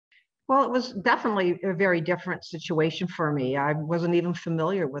Well, it was definitely a very different situation for me. I wasn't even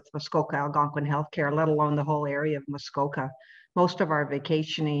familiar with Muskoka Algonquin healthcare, let alone the whole area of Muskoka. Most of our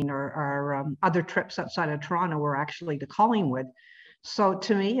vacationing or our other trips outside of Toronto were actually to Collingwood. So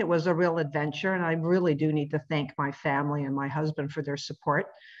to me, it was a real adventure. And I really do need to thank my family and my husband for their support.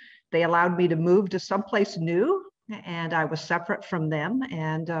 They allowed me to move to someplace new, and I was separate from them.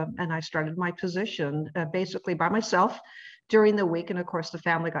 And I started my position basically by myself during the week. And of course, the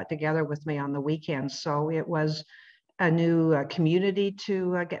family got together with me on the weekends. So it was a new community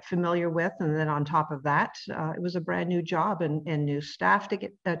to get familiar with. And then on top of that, it was a brand new job and new staff to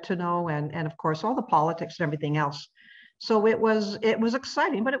get to know. And of course, all the politics and everything else. So it was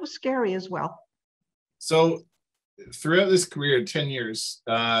exciting, but it was scary as well. So throughout this career, 10 years,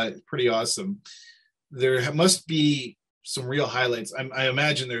 pretty awesome. There must be some real highlights. I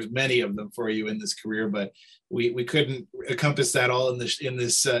imagine there's many of them for you in this career, but we couldn't encompass that all in this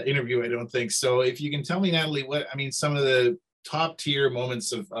interview, I don't think. So if you can tell me, Natalie, some of the top tier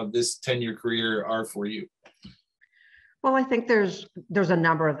moments of this 10-year career are for you. Well, I think there's a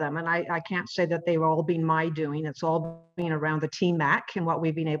number of them, and I can't say that they've all been my doing. It's all been around the Team MAHC and what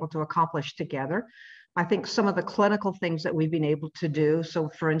we've been able to accomplish together. I think some of the clinical things that we've been able to do. So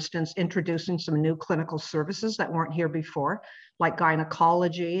for instance, introducing some new clinical services that weren't here before, like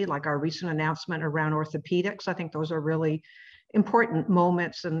gynecology, like our recent announcement around orthopedics. I think those are really important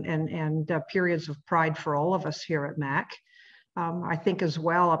moments and periods of pride for all of us here at MAHC. I think as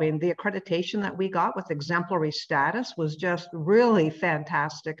well, the accreditation that we got with exemplary status was just really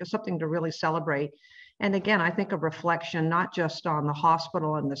fantastic. It's something to really celebrate. And again, I think a reflection, not just on the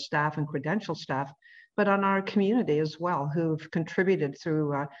hospital and the staff and credential staff, but on our community as well, who've contributed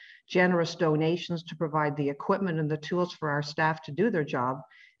through generous donations to provide the equipment and the tools for our staff to do their job.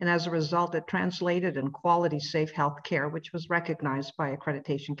 And as a result, it translated in quality, safe healthcare, which was recognized by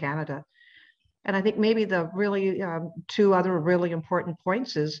Accreditation Canada. And I think maybe the really two other really important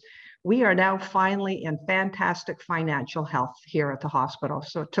points is we are now finally in fantastic financial health here at the hospital.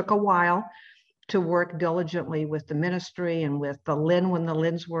 So it took a while to work diligently with the ministry and with the LHIN when the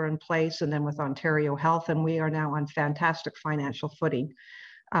LHINs were in place, and then with Ontario Health, and we are now on fantastic financial footing,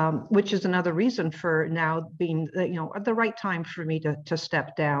 which is another reason for now being at the right time for me to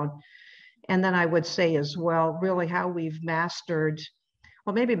step down. And then I would say as well, really how we've mastered,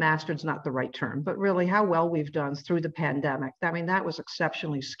 well, maybe mastered's not the right term, but really how well we've done through the pandemic. That was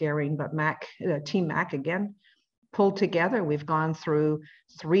exceptionally scary, but Team MAHC again, pulled together. We've gone through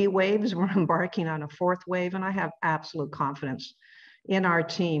 3 waves. We're embarking on a 4th wave, and I have absolute confidence in our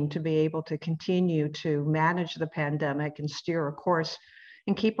team to be able to continue to manage the pandemic and steer a course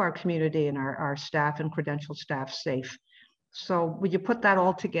and keep our community and our staff and credentialed staff safe. So when you put that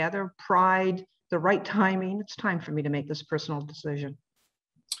all together, pride, the right timing, it's time for me to make this personal decision.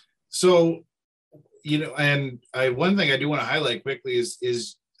 So, and one thing I do want to highlight quickly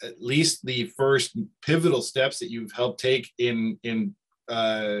is at least the first pivotal steps that you've helped take in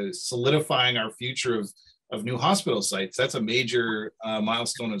solidifying our future of new hospital sites. That's a major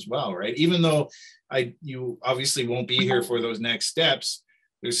milestone as well, right? Even though you obviously won't be here for those next steps,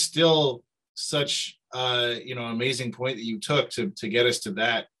 there's still such amazing point that you took to get us to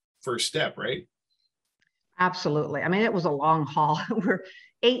that first step, right? Absolutely. It was a long haul. We're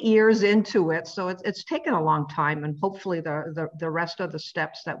 8 years into it, so it's taken a long time, and hopefully the rest of the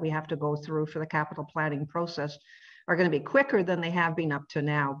steps that we have to go through for the capital planning process are going to be quicker than they have been up to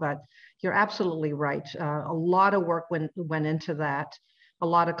now. But you're absolutely right. A lot of work went into that, a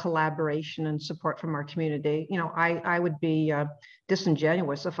lot of collaboration and support from our community. I would be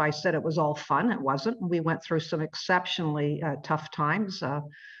disingenuous if I said it was all fun. It wasn't. We went through some exceptionally tough times.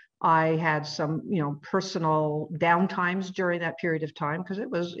 I had some, personal downtimes during that period of time because it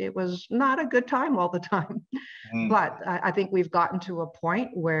was not a good time all the time. But I think we've gotten to a point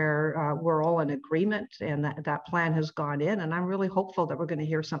where we're all in agreement, and that plan has gone in. And I'm really hopeful that we're going to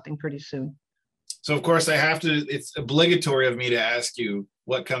hear something pretty soon. So of course it's obligatory of me to ask you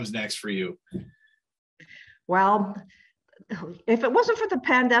what comes next for you. Well, if it wasn't for the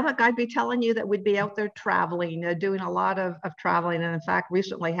pandemic, I'd be telling you that we'd be out there traveling, doing a lot of traveling. And in fact,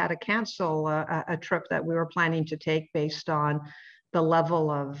 recently had to cancel a trip that we were planning to take based on the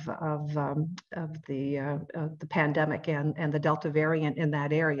level of the pandemic and the Delta variant in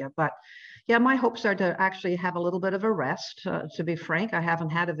that area. But yeah, my hopes are to actually have a little bit of a rest. To be frank, I haven't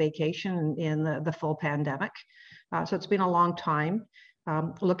had a vacation in the full pandemic. So it's been a long time.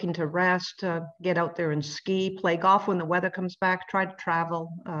 Looking to rest, get out there and ski, play golf when the weather comes back, try to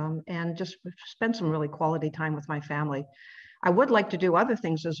travel, and just spend some really quality time with my family. I would like to do other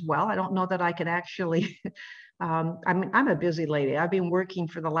things as well. I don't know that I could actually I'm a busy lady. I've been working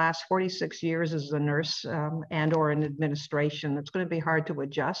for the last 46 years as a nurse and or in administration. It's going to be hard to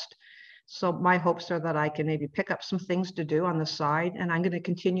adjust. So my hopes are that I can maybe pick up some things to do on the side, and I'm going to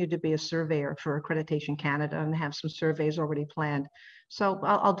continue to be a surveyor for Accreditation Canada and have some surveys already planned. So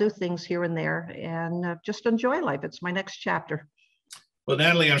I'll do things here and there and just enjoy life. It's my next chapter. Well,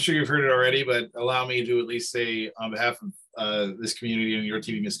 Natalie, I'm sure you've heard it already, but allow me to at least say on behalf of this community and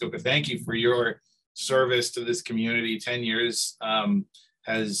YourTV Muskoka, thank you for your service to this community. 10 years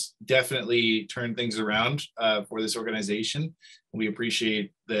has definitely turned things around for this organization. We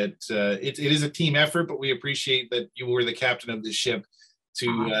appreciate that it is a team effort, but we appreciate that you were the captain of the ship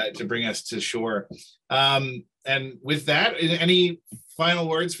to bring us to shore. And with that, any final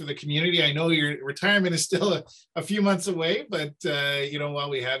words for the community? I know your retirement is still a few months away, but while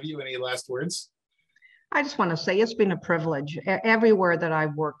we have you, any last words? I just want to say it's been a privilege. Everywhere that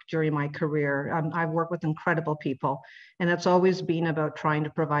I've worked during my career, I've worked with incredible people, and it's always been about trying to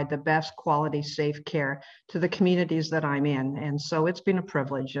provide the best quality, safe care to the communities that I'm in. And so it's been a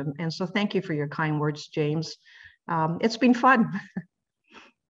privilege. And so thank you for your kind words, James. It's been fun.